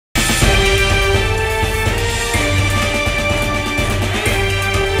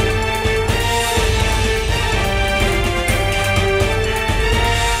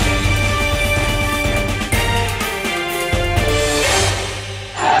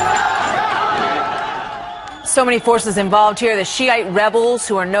So many forces involved here. The Shiite rebels,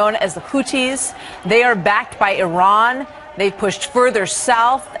 who are known as the Houthis, they are backed by Iran. They've pushed further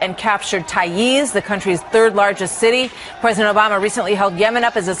south and captured Taiz, the country's third largest city. President Obama recently held Yemen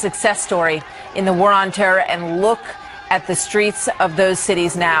up as a success story in the war on terror, and look at the streets of those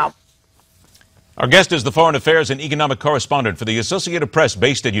cities now. Our guest is the foreign affairs and economic correspondent for the Associated Press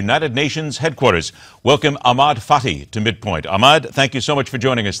based at United Nations headquarters. Welcome Ahmed Fathi to MidPoint. Ahmed, thank you so much for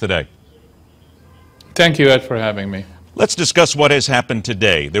joining us today. Thank you, Ed, for having me. Let's discuss what has happened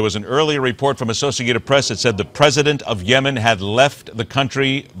today. There was an earlier report from Associated Press that said the president of Yemen had left the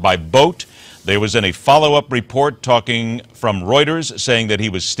country by boat. There was then a follow-up report talking from Reuters saying that he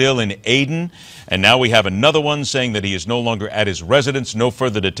was still in Aden. And now we have another one saying that he is no longer at his residence. No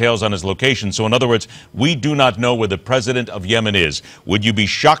further details on his location. So in other words, we do not know where the president of Yemen is. Would you be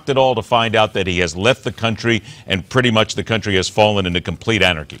shocked at all to find out that he has left the country and pretty much the country has fallen into complete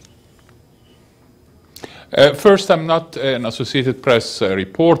anarchy? First, I'm not an Associated Press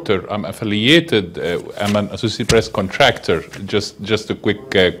reporter. I'm affiliated. I'm an Associated Press contractor. Just a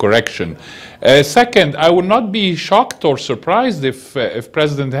quick correction. Second, I would not be shocked or surprised if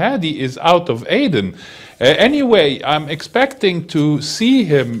President Hadi is out of Aden. Anyway, I'm expecting to see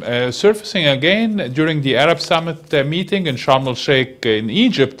him surfacing again during the Arab Summit meeting in Sharm el-Sheikh in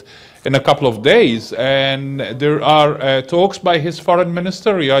Egypt in a couple of days. And there are talks by his foreign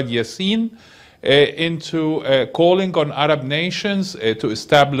minister, Riyad Yassin, into calling on Arab nations to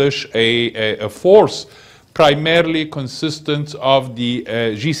establish a force primarily consistent of the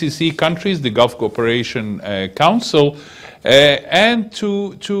GCC countries, the Gulf Cooperation Council, and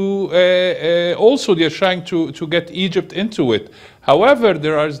also they're trying to get Egypt into it. However,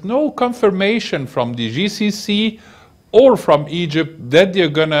 there is no confirmation from the GCC or from Egypt that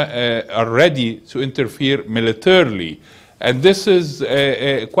they're are ready to interfere militarily. And this is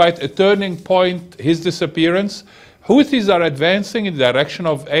quite a turning point, his disappearance. Houthis are advancing in the direction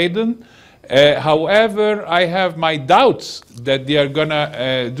of Aden. However, I have my doubts that they are going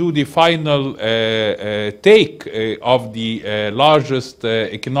to do the final take of the largest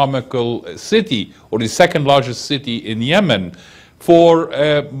economical city, or the second largest city in Yemen, for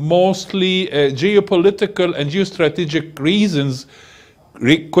mostly geopolitical and geostrategic reasons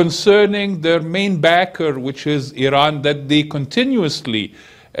concerning their main backer, which is Iran, that they continuously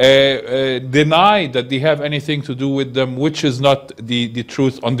deny that they have anything to do with them, which is not the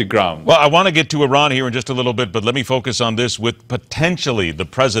truth on the ground. Well, I want to get to Iran here in just a little bit, but let me focus on this with potentially the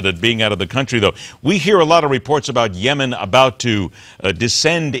president being out of the country, though. We hear a lot of reports about Yemen about to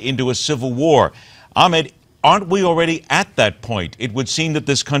descend into a civil war. Ahmed, aren't we already at that point? It would seem that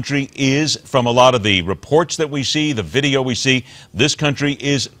this country is, from a lot of the reports that we see, the video we see, this country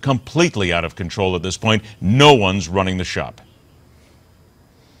is completely out of control at this point. No one's running the shop.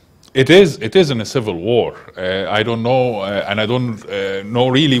 It is in a civil war. I don't know, and I don't know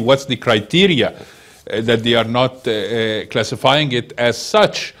really what's the criteria that they are not classifying it as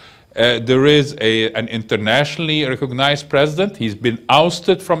such. There is an internationally recognized president. He's been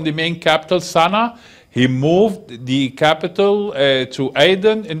ousted from the main capital, Sana'a. He moved the capital to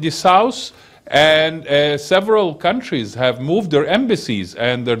Aden in the south, and several countries have moved their embassies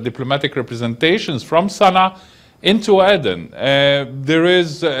and their diplomatic representations from Sana'a into Aden. There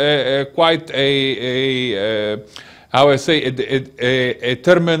is quite how I say, a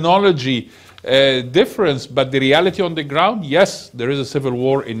terminology difference, but the reality on the ground, yes, there is a civil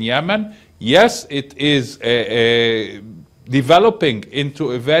war in Yemen. Yes, it is developing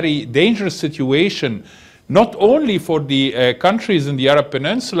into a very dangerous situation, not only for the countries in the Arab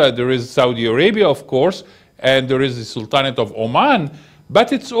Peninsula. There is Saudi Arabia, of course, and there is the Sultanate of Oman,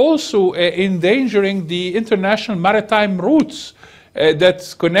 but it's also endangering the international maritime routes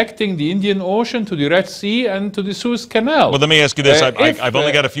that's connecting the Indian Ocean to the Red Sea and to the Suez Canal. Well, let me ask you this. I've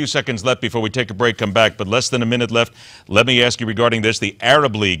only got a few seconds left before we take a break, come back, but less than a minute left. Let me ask you regarding this. The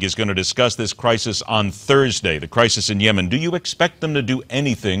Arab League is going to discuss this crisis on Thursday, the crisis in Yemen. Do you expect them to do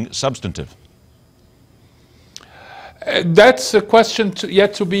anything substantive? That's a question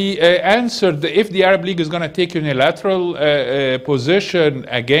yet to be answered. If the Arab League is going to take unilateral position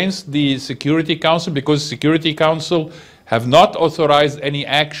against the Security Council, because the Security Council have not authorized any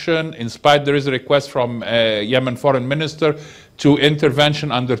action, in spite there is a request from Yemen Foreign Minister to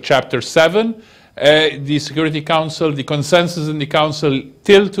intervention under Chapter 7. The Security Council, the consensus in the Council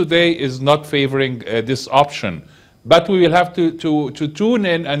till today is not favoring this option. But we will have to tune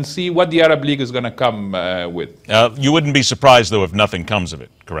in and see what the Arab League is going to come with. You wouldn't be surprised, though, if nothing comes of it,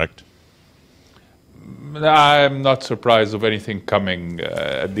 correct? I'm not surprised of anything coming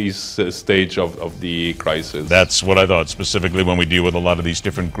at this stage of the crisis. That's what I thought, specifically when we deal with a lot of these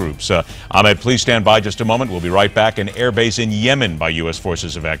different groups. Ahmed, please stand by just a moment. We'll be right back. An airbase in Yemen by U.S.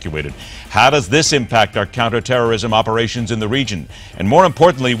 forces evacuated. How does this impact our counterterrorism operations in the region? And more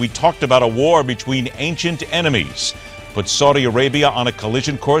importantly, we talked about a war between ancient enemies. Put Saudi Arabia on a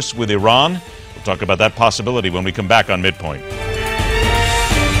collision course with Iran? We'll talk about that possibility when we come back on MidPoint.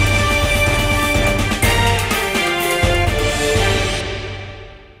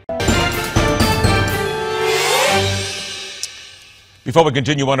 Before we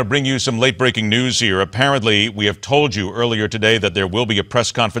continue, I want to bring you some late-breaking news here. Apparently, we have told you earlier today that there will be a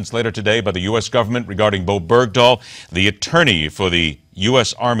press conference later today by the U.S. government regarding Bo Bergdahl. The attorney for the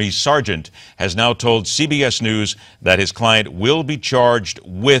U.S. Army sergeant has now told CBS News that his client will be charged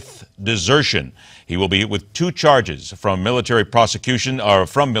with desertion. He will be hit with 2 charges from military prosecution, or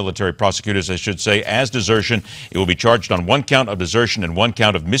from military prosecutors, I should say, as desertion. He will be charged on 1 count of desertion and 1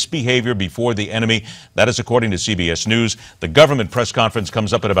 count of misbehavior before the enemy. That is according to CBS News. The government press conference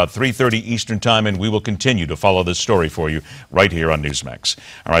comes up at about 3:30 Eastern Time, and we will continue to follow this story for you right here on Newsmax.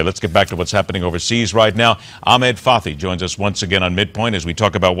 All right, let's get back to what's happening overseas right now. Ahmed Fathi joins us once again on MidPoint as we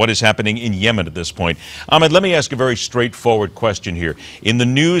talk about what is happening in Yemen at this point. Ahmed, let me ask a very straightforward question here. In the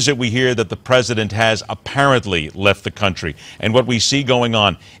news that we hear that the president has apparently left the country, and what we see going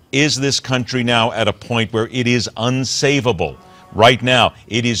on, is this country now at a point where it is unsavable? Right now,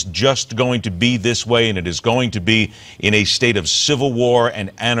 it is just going to be this way, and it is going to be in a state of civil war and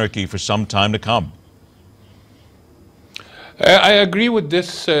anarchy for some time to come. I agree with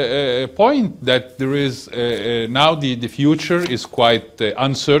this point that there is now the future is quite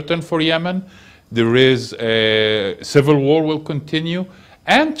uncertain for Yemen. There is civil war will continue.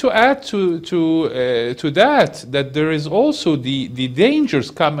 And to add to that there is also the dangers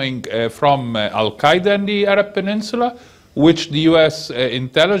coming from Al-Qaeda in the Arab Peninsula, which the U.S.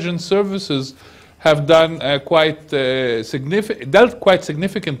 intelligence services have done dealt quite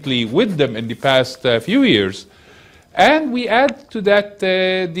significantly with them in the past few years. And we add to that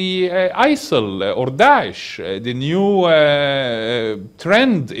the ISIL or Daesh, the new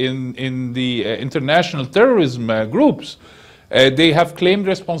trend in the international terrorism groups. They have claimed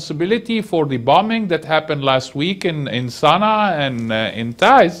responsibility for the bombing that happened last week in Sana'a and in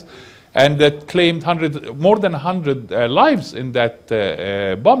Taiz, and that claimed more than 100 lives in that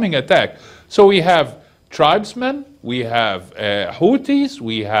bombing attack. So we have tribesmen, we have Houthis,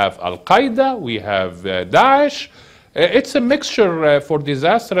 we have Al-Qaeda, we have Daesh. It's a mixture for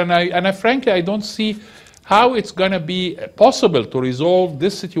disaster, and frankly, I don't see how it's going to be possible to resolve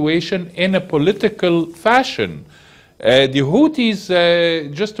this situation in a political fashion. The Houthis,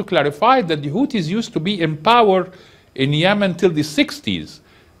 just to clarify, that the Houthis used to be in power in Yemen till the 60s.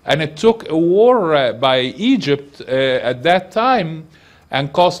 And it took a war by Egypt at that time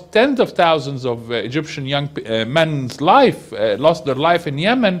and cost tens of thousands of Egyptian young men's life, lost their life in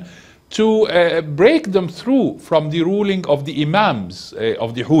Yemen, to break them through from the ruling of the imams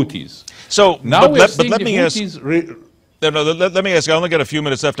of the Houthis. So now let me ask. Let me ask, I only got a few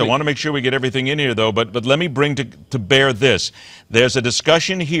minutes left. I want to make sure we get everything in here, though, but let me bring to bear this. There's a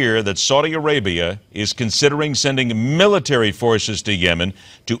discussion here that Saudi Arabia is considering sending military forces to Yemen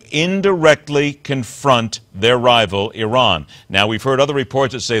to indirectly confront their rival, Iran. Now, we've heard other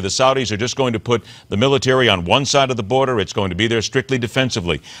reports that say the Saudis are just going to put the military on one side of the border. It's going to be there strictly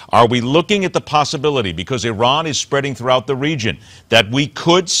defensively. Are we looking at the possibility, because Iran is spreading throughout the region, that we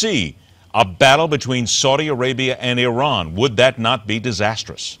could see a battle between Saudi Arabia and Iran? Would that not be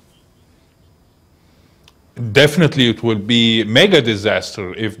disastrous? Definitely it will be mega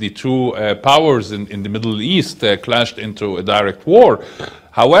disaster if the two powers in the Middle East clashed into a direct war.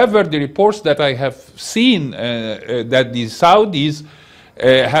 However, the reports that I have seen that the Saudis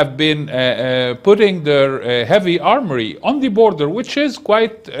have been putting their heavy armory on the border, which is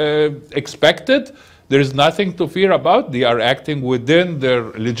quite expected. There is nothing to fear about. They are acting within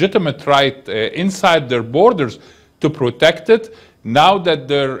their legitimate right inside their borders to protect it. Now that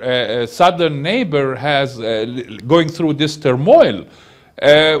their southern neighbor has going through this turmoil,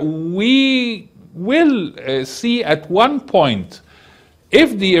 we will see at one point,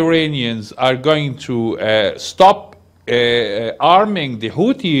 if the Iranians are going to stop arming the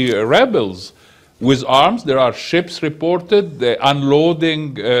Houthi rebels with arms. There are ships reported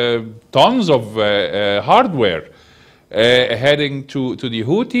unloading tons of hardware heading to the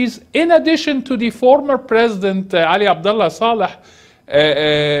Houthis, in addition to the former President Ali Abdullah Saleh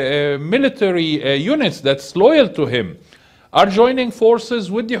military units that's loyal to him are joining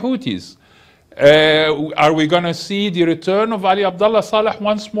forces with the Houthis. Are we going to see the return of Ali Abdullah Saleh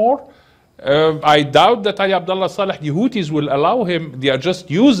once more? I doubt that Ali Abdullah Saleh, the Houthis will allow him. They are just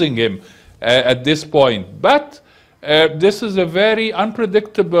using him at this point. But this is a very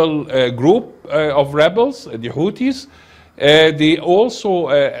unpredictable group of rebels, the Houthis. They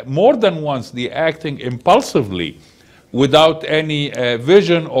also, more than once, they acting impulsively without any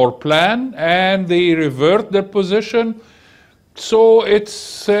vision or plan, and they revert their position. So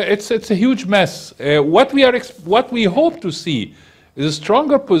it's a huge mess. What we hope to see is a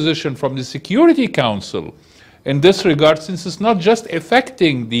stronger position from the Security Council in this regard, since it's not just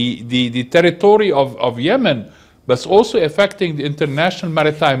affecting the territory of Yemen, but it's also affecting the international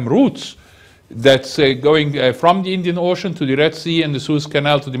maritime routes that's going from the Indian Ocean to the Red Sea and the Suez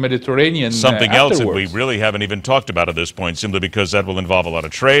Canal to the Mediterranean. Something else that we really haven't even talked about at this point, simply because that will involve a lot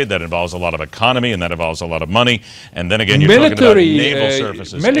of trade, that involves a lot of economy, and that involves a lot of money. And then again, you're talking about naval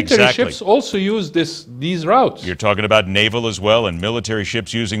services. Military ships also use these routes. You're talking about naval as well, and military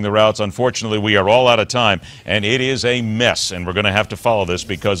ships using the routes. Unfortunately, we are all out of time, and it is a mess, and we're going to have to follow this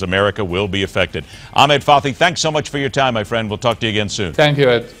because America will be affected. Ahmed Fathi, thanks so much for your time, my friend. We'll talk to you again soon. Thank you,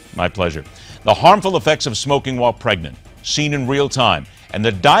 Ed. My pleasure. The harmful effects of smoking while pregnant, seen in real time, and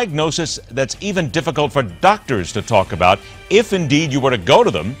the diagnosis that's even difficult for doctors to talk about if indeed you were to go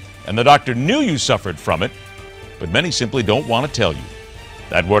to them and the doctor knew you suffered from it, but many simply don't want to tell you.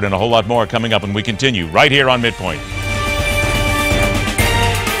 That word and a whole lot more coming up when we continue right here on MidPoint.